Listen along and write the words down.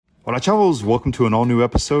Hola chavos, welcome to an all-new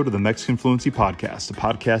episode of the Mexican Fluency Podcast, a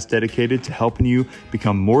podcast dedicated to helping you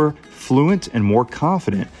become more fluent and more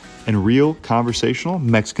confident in real conversational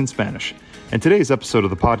Mexican Spanish. In today's episode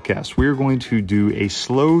of the podcast, we are going to do a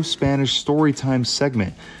slow Spanish storytime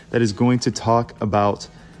segment that is going to talk about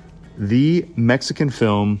the Mexican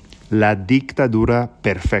film La Dictadura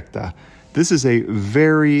Perfecta. This is a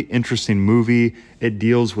very interesting movie. It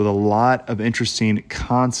deals with a lot of interesting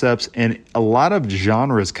concepts and a lot of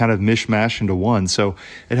genres kind of mishmash into one. So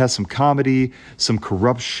it has some comedy, some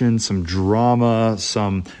corruption, some drama,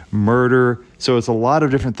 some murder. So it's a lot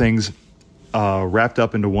of different things wrapped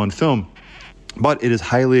up into one film. But it is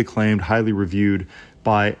highly acclaimed, highly reviewed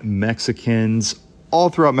by Mexicans all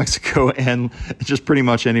throughout Mexico and just pretty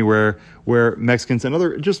much anywhere where Mexicans and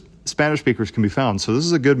other just Spanish speakers can be found. So this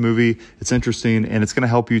is a good movie. It's interesting, and it's going to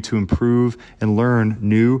help you to improve and learn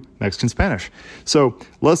new Mexican Spanish. So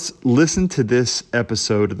let's listen to this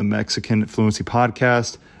episode of the Mexican Fluency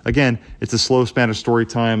Podcast. Again, it's a slow Spanish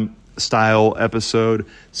storytime style episode.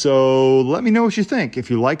 So let me know what you think.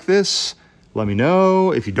 If you like this, let me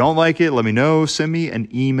know. If you don't like it, let me know. Send me an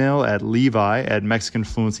email at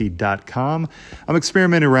levi@mexicanfluency.com. I'm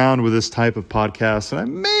experimenting around with this type of podcast, and I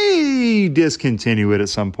may discontinue it at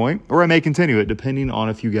some point, or I may continue it depending on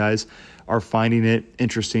if you guys are finding it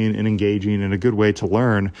interesting and engaging and a good way to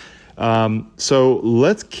learn. So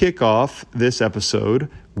let's kick off this episode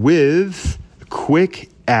with a quick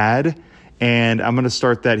ad, and I'm going to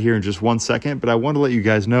start that here in just 1 second, but I want to let you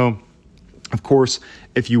guys know, of course,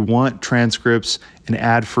 if you want transcripts and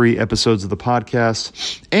ad-free episodes of the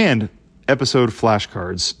podcast and episode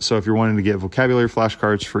flashcards. So if you're wanting to get vocabulary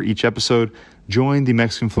flashcards for each episode, join the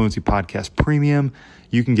Mexican Fluency Podcast Premium.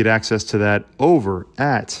 You can get access to that over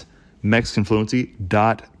at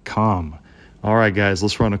mexicanfluency.com. All right, guys,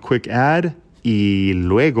 let's run a quick ad y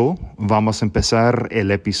luego vamos a empezar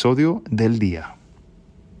el episodio del día.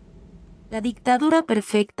 La Dictadura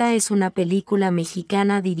Perfecta es una película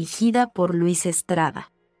mexicana dirigida por Luis Estrada,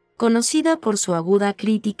 conocida por su aguda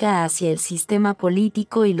crítica hacia el sistema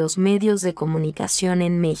político y los medios de comunicación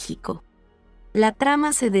en México. La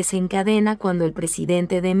trama se desencadena cuando el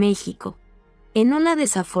presidente de México, en una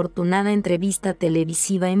desafortunada entrevista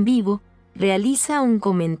televisiva en vivo, realiza un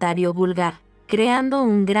comentario vulgar, creando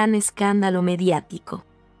un gran escándalo mediático.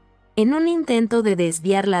 En un intento de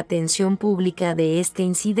desviar la atención pública de este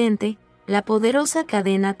incidente, la poderosa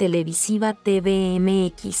cadena televisiva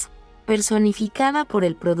TVMX, personificada por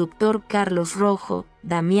el productor Carlos Rojo,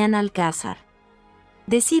 Damián Alcázar,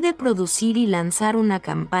 decide producir y lanzar una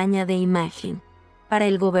campaña de imagen para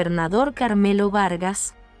el gobernador Carmelo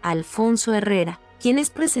Vargas, Alfonso Herrera, quien es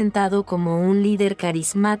presentado como un líder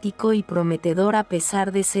carismático y prometedor a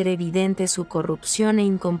pesar de ser evidente su corrupción e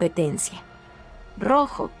incompetencia.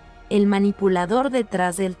 Rojo, el manipulador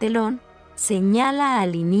detrás del telón, señala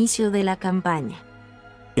al inicio de la campaña: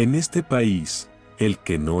 en este país, el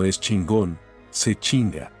que no es chingón, se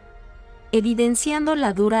chinga. Evidenciando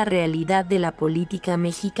la dura realidad de la política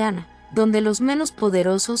mexicana, donde los menos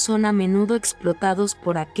poderosos son a menudo explotados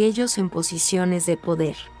por aquellos en posiciones de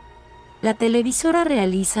poder. La televisora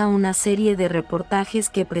realiza una serie de reportajes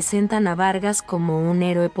que presentan a Vargas como un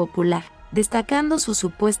héroe popular, destacando su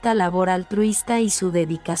supuesta labor altruista y su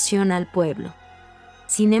dedicación al pueblo.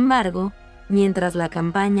 Sin embargo, mientras la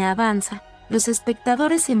campaña avanza, los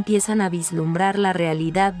espectadores empiezan a vislumbrar la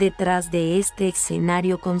realidad detrás de este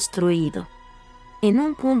escenario construido. En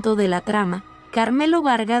un punto de la trama, Carmelo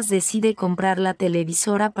Vargas decide comprar la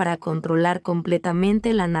televisora para controlar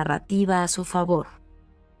completamente la narrativa a su favor.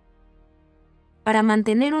 Para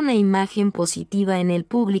mantener una imagen positiva en el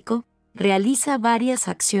público, realiza varias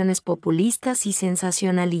acciones populistas y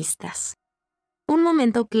sensacionalistas. Un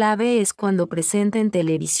momento clave es cuando presenta en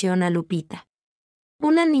televisión a Lupita,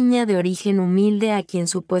 una niña de origen humilde a quien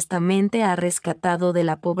supuestamente ha rescatado de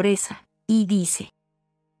la pobreza, y dice: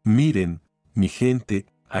 miren, mi gente,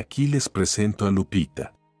 aquí les presento a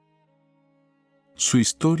Lupita. Su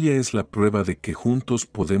historia es la prueba de que juntos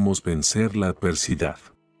podemos vencer la adversidad.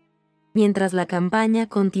 Mientras la campaña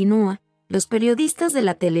continúa, los periodistas de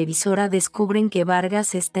la televisora descubren que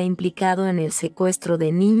Vargas está implicado en el secuestro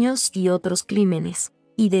de niños y otros crímenes,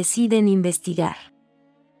 y deciden investigar.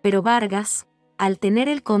 Pero Vargas, al tener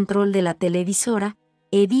el control de la televisora,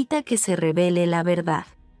 evita que se revele la verdad.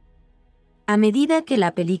 A medida que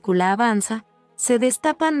la película avanza, se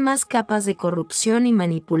destapan más capas de corrupción y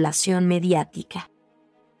manipulación mediática.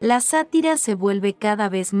 La sátira se vuelve cada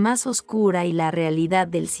vez más oscura y la realidad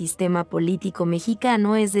del sistema político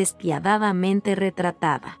mexicano es despiadadamente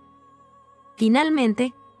retratada.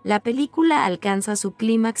 Finalmente, la película alcanza su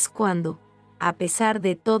clímax cuando, a pesar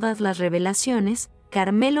de todas las revelaciones,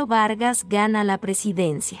 Carmelo Vargas gana la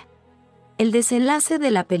presidencia. El desenlace de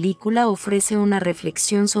la película ofrece una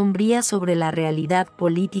reflexión sombría sobre la realidad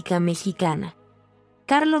política mexicana.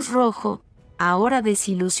 Carlos Rojo, ahora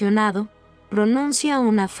desilusionado, pronuncia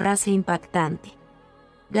una frase impactante.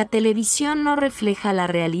 La televisión no refleja la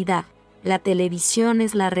realidad, la televisión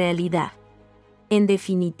es la realidad. En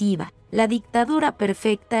definitiva, La dictadura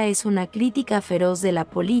perfecta es una crítica feroz de la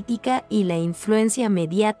política y la influencia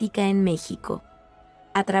mediática en México,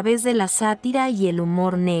 a través de la sátira y el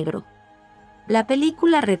humor negro. La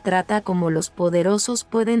película retrata cómo los poderosos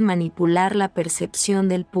pueden manipular la percepción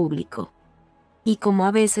del público, y cómo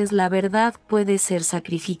a veces la verdad puede ser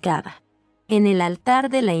sacrificada en el altar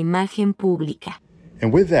de la imagen pública.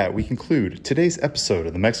 And with that, we conclude today's episode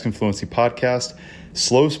of the Mexican Fluency Podcast,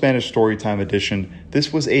 Slow Spanish Storytime Edition.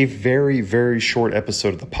 This was a very, very short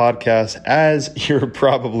episode of the podcast, as you're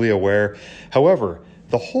probably aware. However,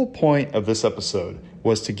 the whole point of this episode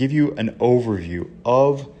was to give you an overview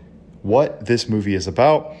of what this movie is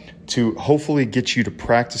about, to hopefully get you to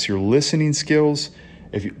practice your listening skills.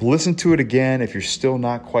 If you listen to it again, if you're still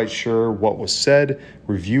not quite sure what was said,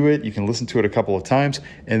 review it. You can listen to it a couple of times.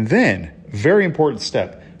 And then, very important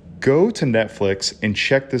step, go to Netflix and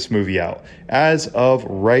check this movie out. As of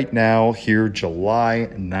right now, here, July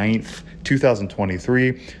 9th,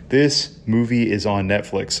 2023, this movie is on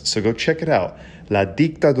Netflix. So go check it out. La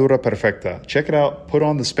Dictadura Perfecta. Check it out, put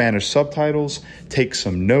on the Spanish subtitles, take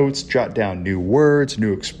some notes, jot down new words,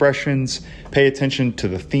 new expressions, pay attention to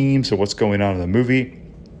the themes of what's going on in the movie.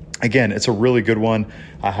 Again, it's a really good one.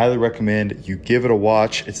 I highly recommend you give it a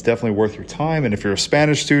watch. It's definitely worth your time. And if you're a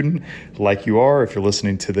Spanish student, like you are, if you're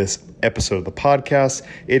listening to this episode of the podcast,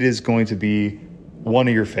 it is going to be one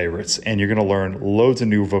of your favorites. And you're going to learn loads of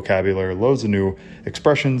new vocabulary, loads of new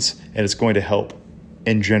expressions, and it's going to help,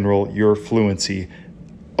 in general, your fluency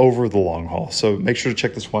over the long haul. So make sure to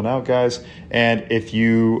check this one out, guys. And if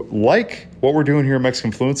you like what we're doing here at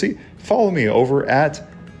Mexican Fluency, follow me over at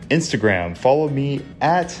Instagram. Follow me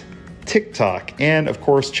at TikTok. And of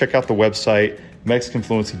course, check out the website,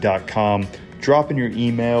 MexicanFluency.com. Drop in your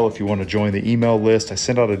email if you want to join the email list. I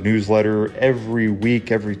send out a newsletter every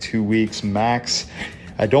week, every 2 weeks max.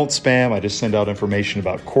 I don't spam. I just send out information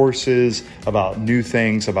about courses, about new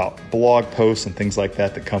things, about blog posts and things like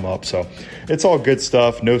that come up. So it's all good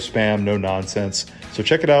stuff. No spam, no nonsense. So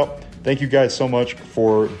check it out. Thank you guys so much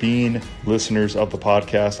for being listeners of the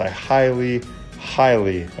podcast. I highly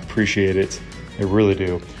appreciate it. I really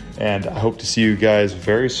do. And I hope to see you guys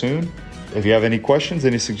very soon. If you have any questions,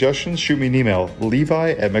 any suggestions, shoot me an email,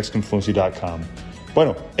 levi@mexicanfluency.com.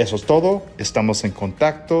 Bueno, eso es todo. Estamos en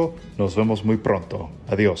contacto. Nos vemos muy pronto.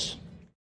 Adiós.